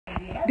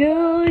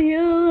Do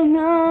you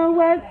know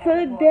what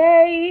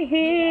today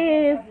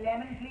is?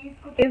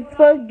 It's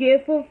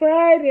Forgetful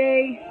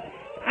Friday.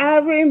 I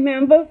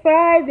remember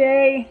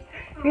Friday.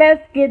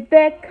 Let's get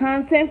that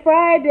content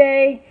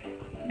Friday.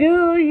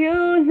 Do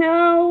you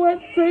know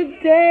what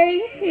today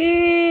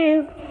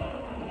is?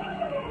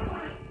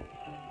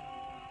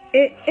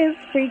 It is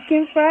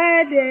freaking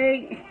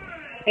Friday.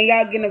 And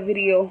y'all getting a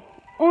video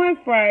on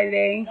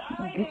Friday.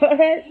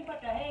 But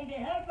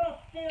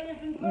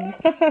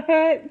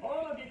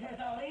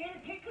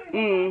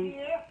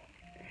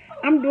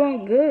I'm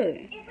doing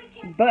good.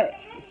 But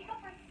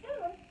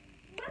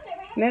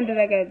now that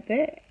I got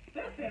that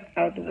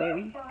out the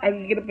way, I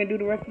can get up and do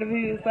the rest of the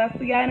video. So I'll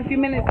see y'all in a few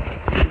minutes.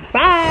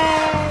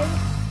 Bye.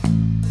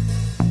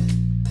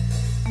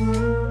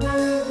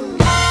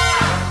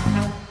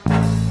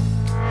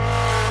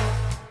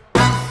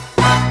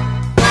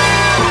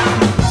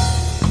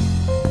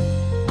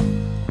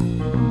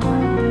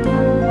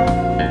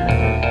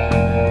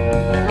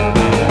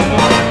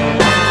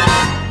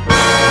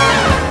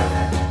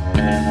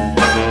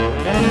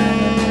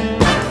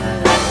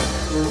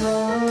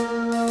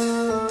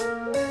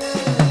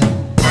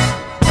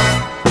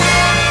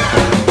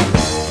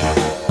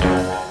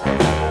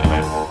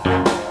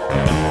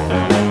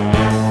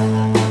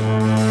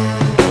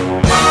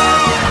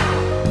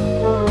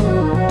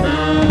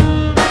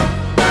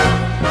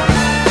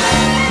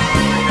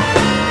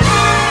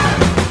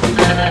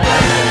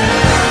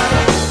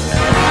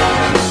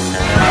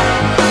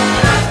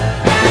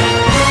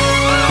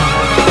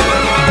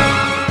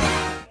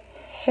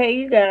 Hey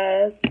you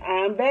guys,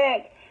 I'm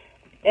back,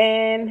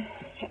 and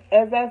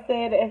as I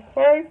said at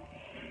first,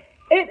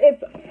 it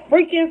is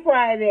freaking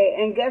Friday,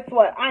 and guess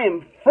what? I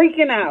am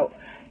freaking out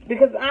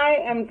because I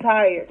am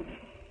tired.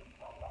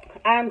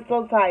 I'm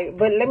so tired,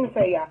 but let me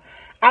say y'all,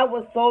 I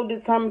was so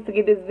determined to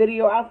get this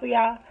video out for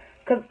y'all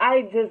because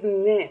I just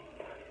meant,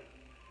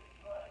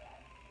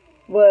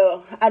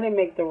 well, I didn't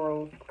make the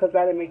rules because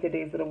I didn't make the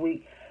days of the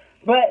week,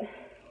 but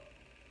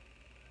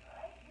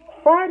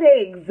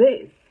Friday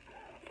exists.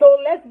 So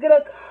let's get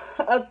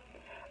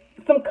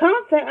some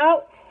content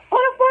out on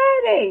a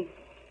Friday.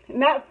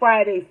 Not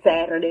Friday,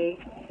 Saturday.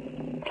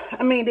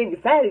 I mean, they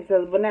beside each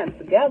other, but not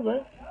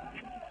together.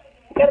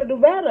 Gotta do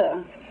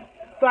better.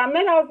 So I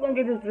meant I was gonna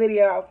get this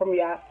video out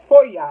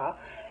for y'all.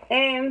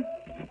 And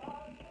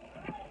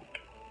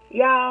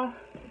y'all,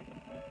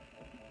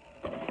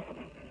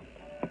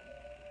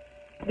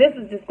 this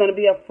is just gonna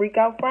be a freak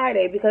out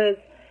Friday because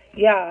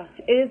y'all,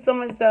 it is so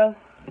much stuff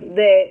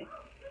that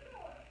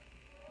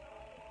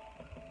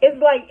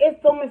it's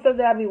so much stuff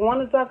that I be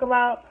wanting to talk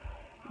about,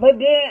 but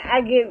then I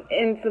get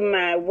into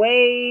my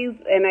ways,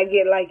 and I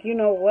get like, you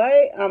know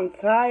what? I'm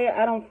tired.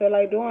 I don't feel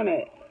like doing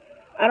it.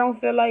 I don't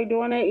feel like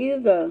doing it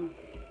either.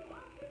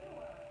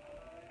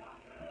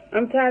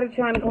 I'm tired of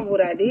trying to come up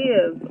with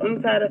ideas. I'm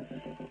tired of...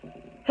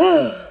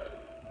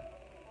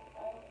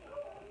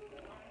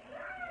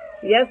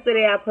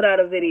 Yesterday, I put out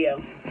a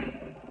video.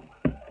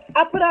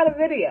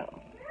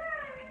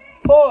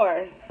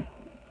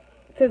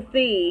 To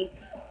see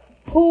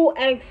who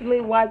actually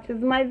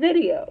watches my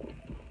videos.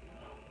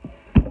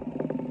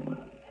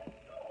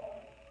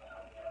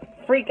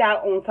 Freak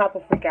out on top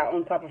of freak out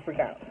on top of freak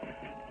out.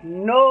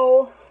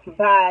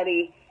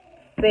 Nobody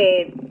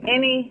said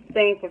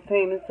anything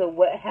pertaining to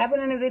what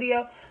happened in the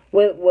video.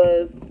 What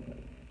was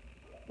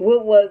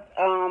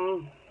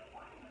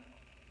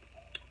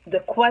the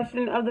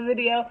question of the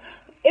video.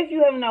 If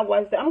you have not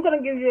watched it, I'm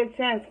gonna give you a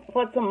chance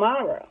for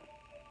tomorrow.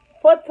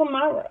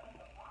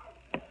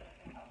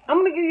 I'm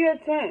going to give you a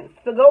chance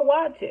to go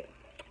watch it.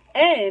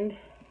 And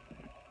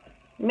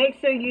make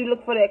sure you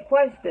look for that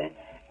question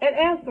and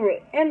answer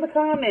it in the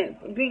comments.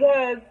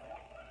 Because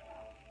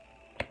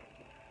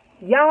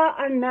y'all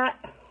are not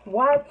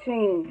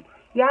watching.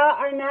 Y'all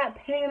are not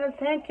paying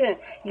attention.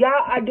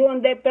 Y'all are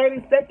doing that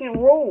 30-second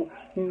rule.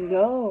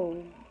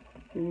 No.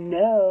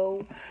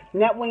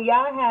 Not when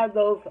y'all have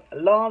those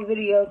long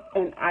videos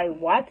and I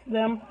watch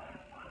them.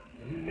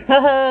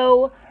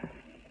 No.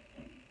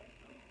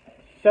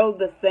 Show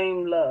the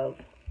same love,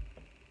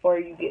 or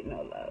you get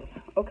no love,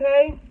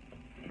 okay?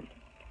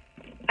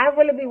 I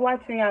really be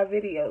watching y'all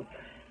videos.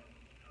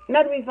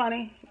 Not to be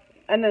funny,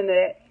 and none of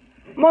that.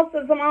 Most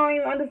of the time, I don't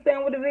even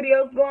understand what the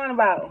video's going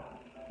about.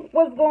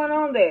 What's going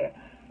on there?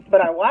 But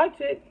I watch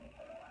it,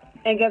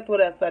 and guess what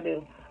else I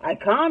do? I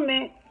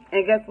comment,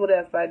 and guess what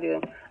else I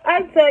do?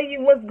 I tell you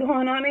what's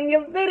going on in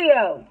your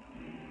video.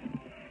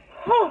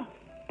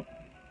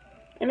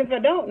 And if I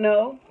don't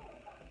know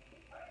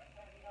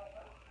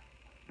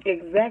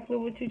exactly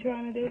what you're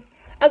trying to do,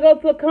 I go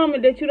to a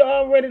comment that you'd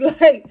already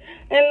like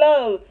and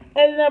love,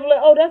 and then I'm like,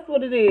 oh, that's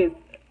what it is.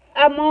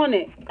 I'm on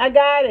it. I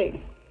got it.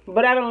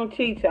 But I don't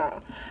cheat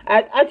y'all.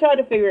 I try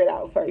to figure it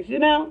out first, you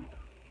know?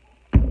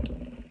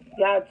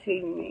 Y'all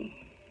cheating me.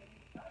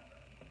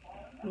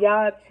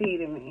 Y'all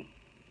cheating me.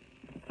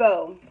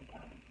 So,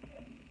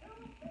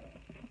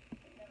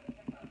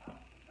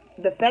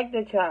 the fact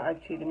that y'all are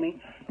cheating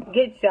me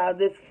gets y'all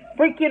this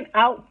freaking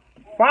out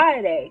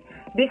Friday.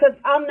 Because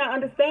I'm not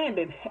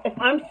understanding. If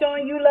I'm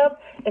showing you love,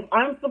 if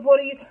I'm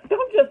supporting you,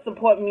 don't just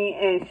support me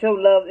and show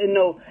love in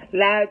no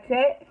live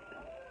chat.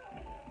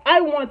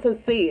 I want to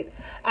see it.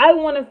 I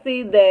want to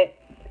see that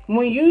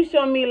when you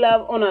show me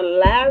love on a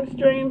live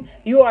stream,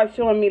 you are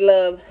showing me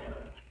love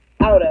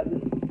out of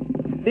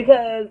it.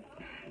 Because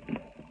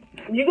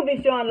you could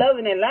be showing love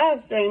in a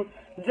live stream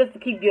just to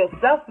keep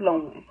yourself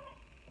flowing.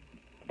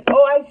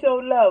 Oh, I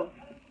showed love.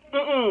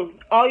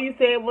 All you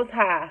said was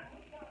hi.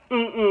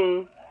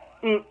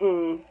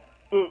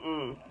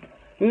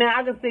 Now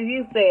I can see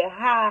you say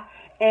hi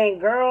and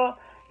girl,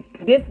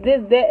 this,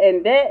 that,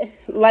 and that.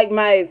 Like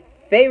my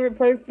favorite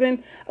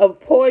person of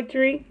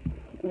poetry,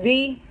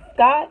 V.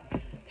 Scott.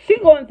 She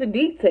go into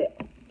detail.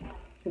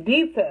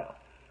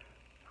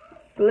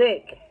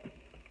 Slick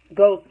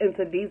goes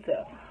into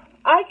detail.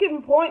 I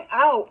can point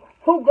out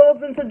who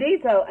goes into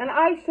detail, and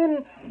I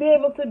shouldn't be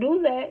able to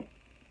do that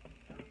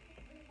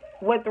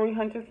with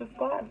 300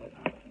 subscribers.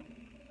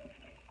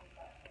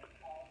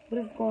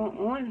 What is going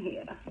on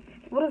here?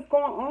 What is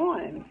going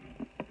on?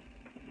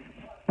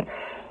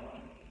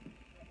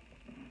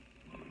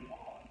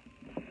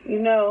 You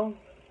know,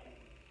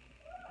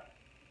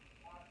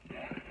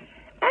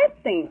 I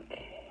think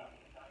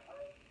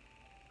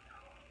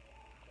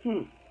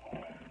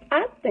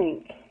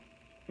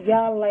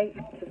y'all like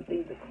to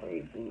see the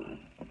crazy me.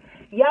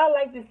 Y'all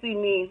like to see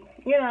me,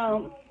 you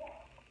know,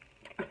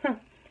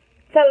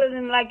 tell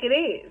it like it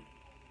is.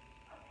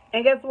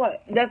 And guess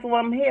what? That's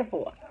what I'm here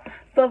for.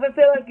 So if I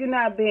feel like you're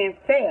not being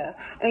fair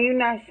and you're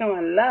not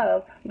showing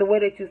love the way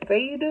that you say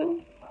you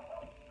do,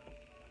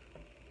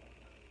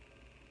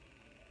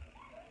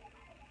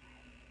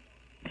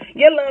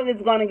 your love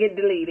is going to get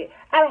deleted.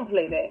 I don't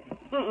play that.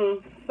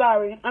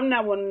 Sorry. I'm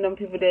not one of them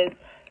people that's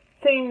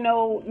team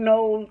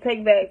no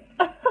take backs.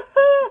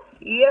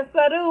 Yes,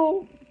 I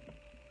do.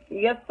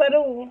 Yes, I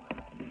do.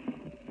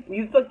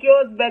 You took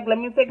yours back. Let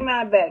me take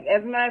mine back.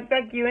 As a matter of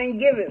fact, you ain't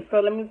give it. So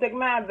let me take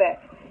mine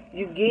back.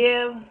 You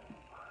give,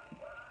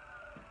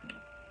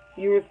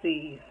 you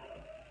receive.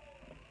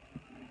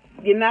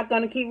 You're not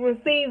going to keep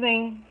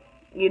receiving.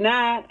 You're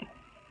not.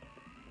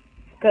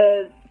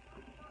 Because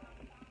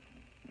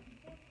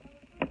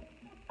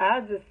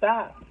I'll just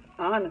stop,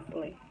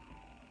 honestly.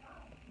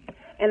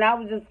 And I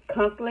would just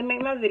constantly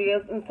make my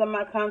videos and some of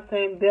my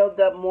content build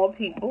up more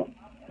people.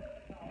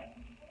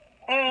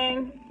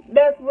 And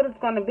that's what it's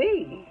going to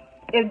be.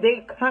 If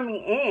they're coming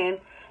in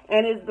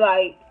and it's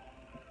like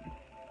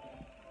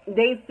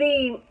they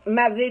see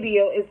my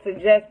video is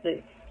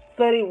suggested,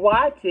 so they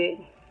watch it,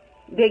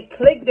 they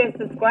click their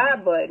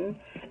subscribe button,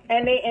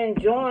 and they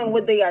enjoying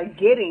what they are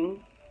getting,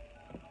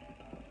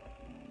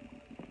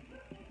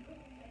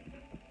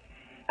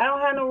 I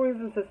don't have no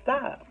reason to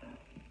stop.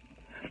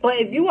 But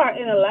if you are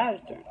in a live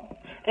stream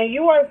and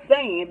you are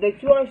saying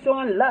that you are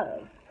showing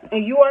love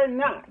and you are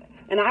not,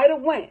 and I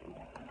done went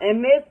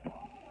and missed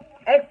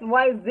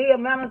XYZ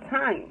amount of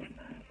times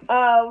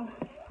of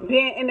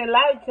being in a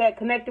live chat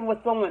connecting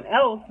with someone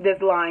else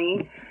that's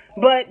lying,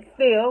 but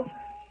still,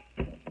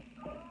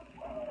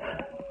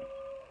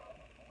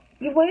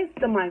 you're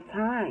wasting my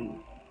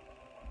time.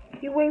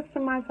 You're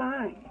wasting my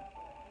time.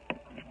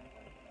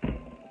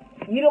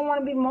 You don't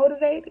want to be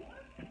motivated?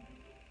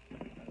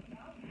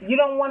 You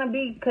don't want to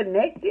be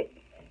connected?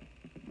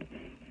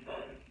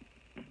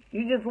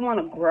 You just want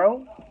to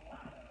grow?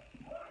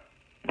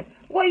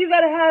 Well, you got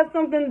to have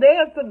something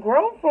there to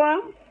grow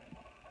from.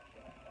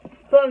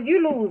 So if you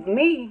lose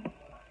me,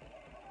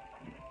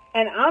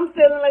 and I'm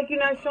feeling like you're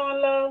not showing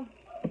love,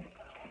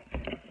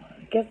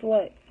 guess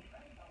what?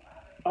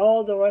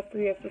 All the rest of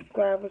your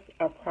subscribers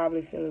are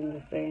probably feeling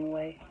the same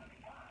way.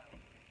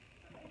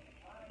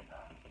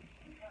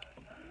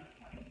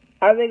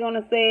 Are they going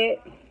to say it?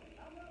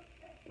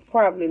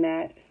 Probably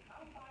not.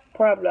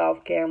 Probably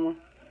off camera.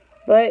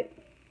 But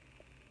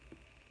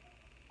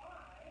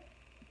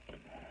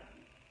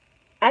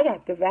I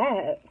got the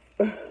vibes.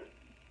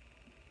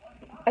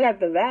 I got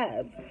the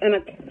vibes. And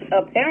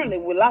apparently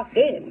we're locked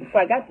in. So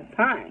I got the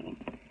time.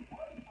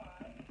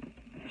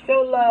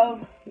 Show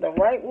love the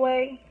right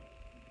way.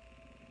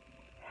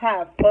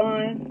 Have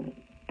fun.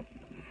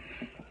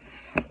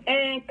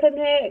 And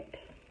connect.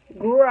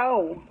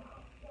 Grow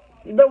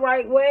the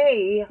right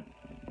way.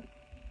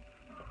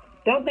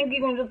 Don't think you're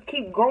going to just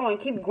keep growing,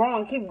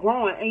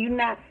 and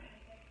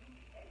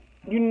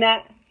you're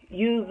not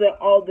using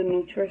all the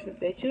nutrition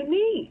that you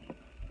need.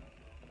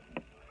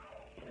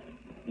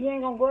 You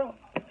ain't going to grow.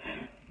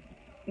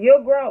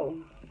 You'll grow.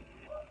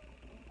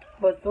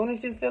 But as soon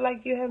as you feel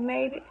like you have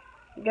made it,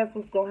 guess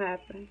what's going to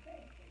happen?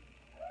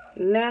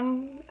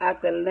 Limb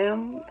after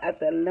limb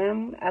after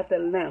limb after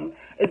limb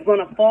is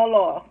going to fall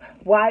off.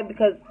 Why?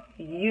 Because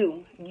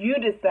you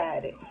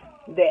decided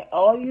that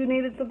all you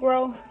needed to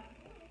grow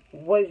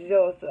was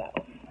yourself,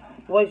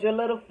 was your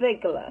little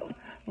fake love,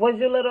 was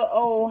your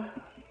little,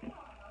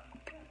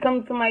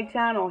 come to my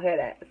channel head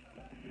ass.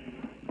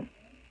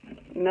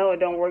 No, it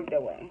don't work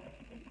that way.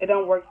 It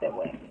don't work that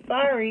way.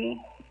 Sorry.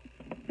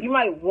 You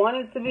might want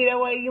it to be that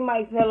way. You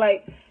might feel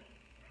like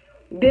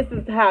this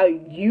is how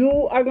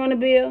you are going to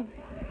build.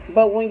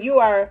 But when you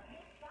are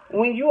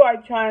when you are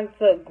trying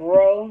to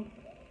grow,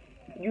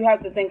 you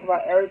have to think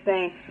about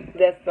everything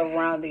that's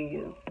surrounding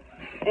you.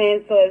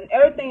 And so if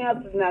everything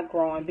else is not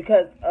growing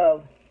because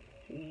of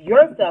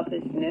your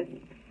selfishness,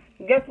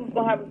 guess what's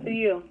going to happen to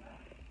you?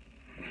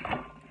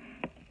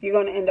 You're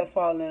going to end up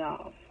falling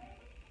off.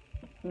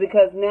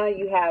 Because now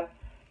you have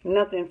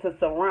nothing to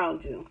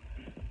surround you.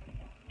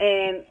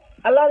 And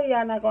a lot of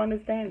y'all not going to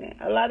understand that.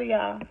 A lot of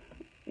y'all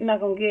not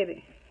going to get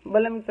it.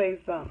 But let me tell you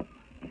something.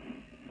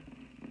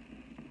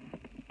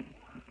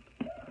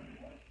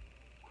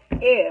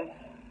 If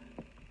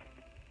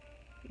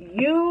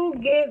you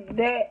get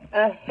that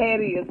ahead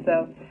of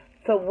yourself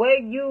to where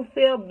you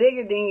feel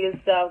bigger than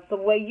yourself, to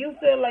where you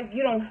feel like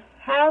you don't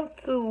have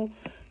to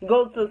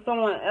go to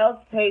someone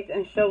else's page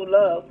and show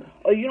love,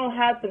 or you don't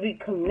have to be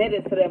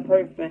committed to that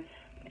person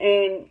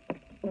and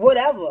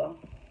whatever,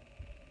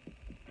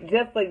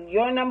 just like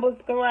your numbers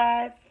can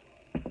rise.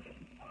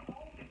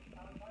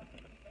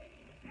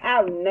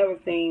 I've never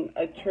seen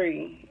a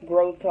tree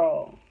grow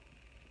tall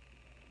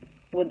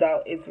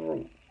without its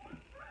roots.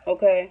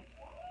 Okay?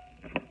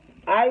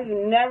 I've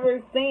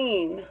never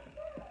seen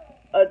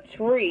a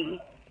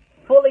tree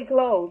fully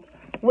clothed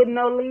with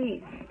no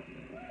leaves.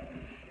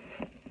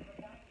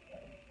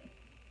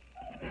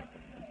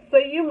 So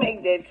you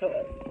make that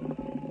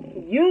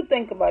choice. You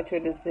think about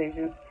your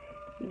decisions.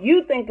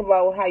 You think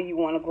about how you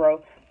want to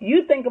grow.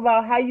 You think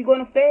about how you're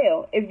going to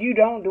fail if you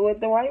don't do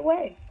it the right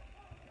way.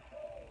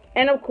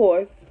 And of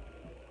course,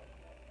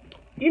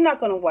 you're not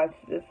going to watch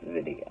this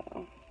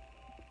video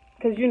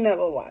because you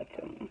never watch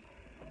them.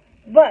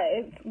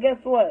 But guess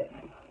what?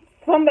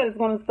 Somebody's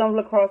going to stumble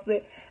across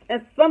it,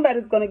 and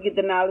somebody's going to get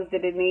the knowledge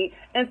that they need,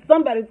 and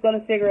somebody's going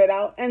to figure it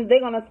out, and they're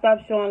going to stop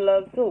showing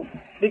love too,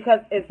 because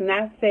it's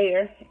not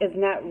fair, it's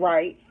not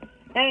right.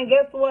 And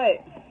guess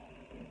what?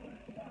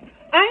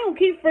 I don't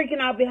keep freaking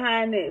out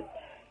behind this.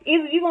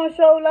 Either you're going to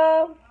show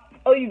love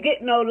or you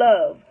get no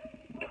love.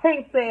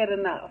 Can't say it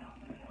enough.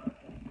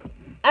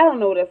 I don't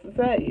know what else to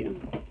tell you.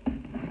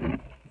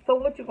 So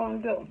what you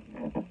going to do?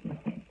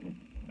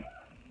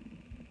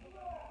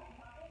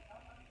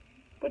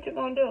 What you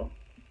going to do?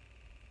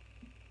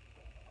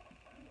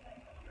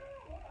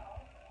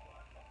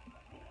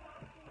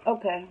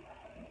 Okay.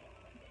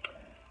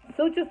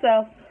 Suit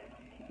yourself.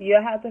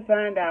 You'll have to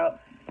find out.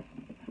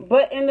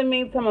 But in the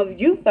meantime of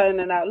you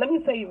finding out, let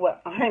me tell you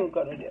what I'm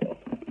going to do.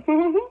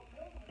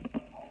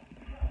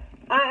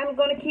 I am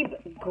going to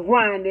keep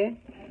grinding.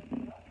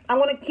 I'm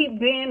going to keep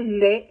being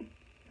lit.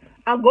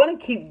 I'm going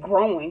to keep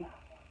growing.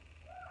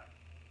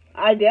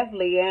 I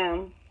definitely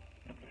am.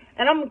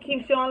 And I'm going to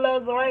keep showing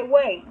love the right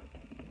way.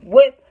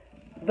 With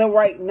the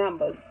right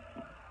numbers.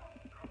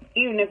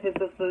 Even if it's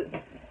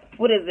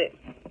what is it?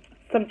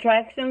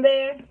 Subtraction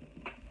there.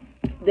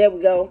 There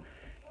we go.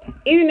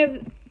 Even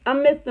if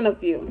I'm missing a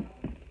few.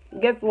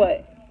 Guess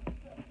what?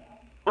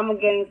 I'm going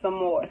to gain some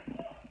more.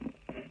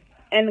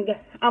 And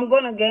I'm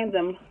going to gain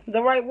them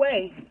the right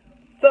way.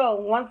 So,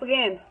 once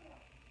again,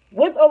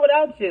 with or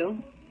without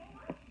you,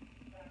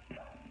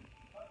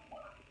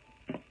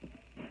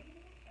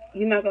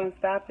 you're not going to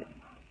stop it.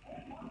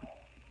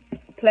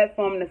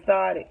 Platform to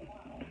start it.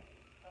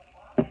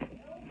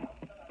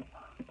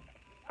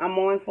 I'm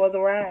on for the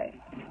ride.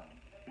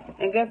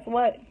 And guess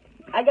what?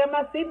 I got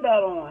my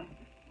seatbelt on.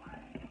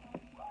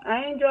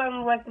 I ain't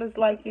driving reckless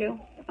like you.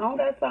 I don't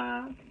got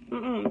time.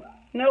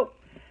 Nope.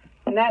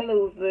 Not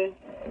losing.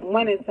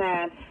 Winning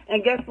time.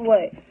 And guess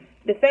what?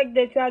 The fact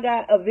that y'all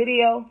got a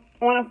video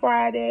on a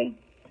Friday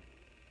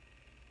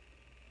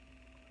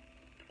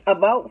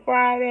about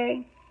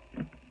Friday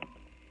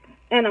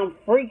and I'm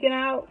freaking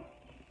out,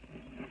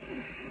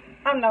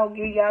 I'm not going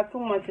to give y'all too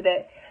much of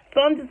that.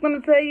 So I'm just going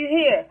to tell you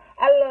here,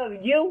 I love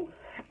you.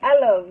 I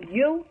love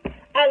you.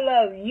 I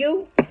love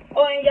you.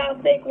 Oh, and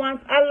y'all fake ones,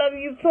 I love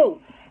you too.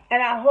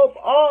 And I hope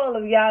all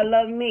of y'all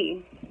love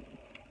me.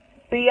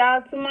 See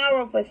y'all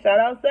tomorrow for Shout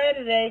Out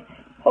Saturday.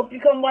 Hope you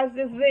come watch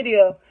this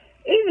video.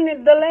 Even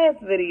in the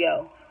last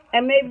video.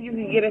 And maybe you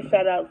can get a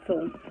shout out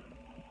too.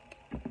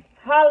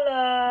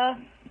 Holla.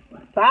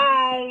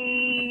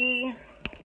 Bye.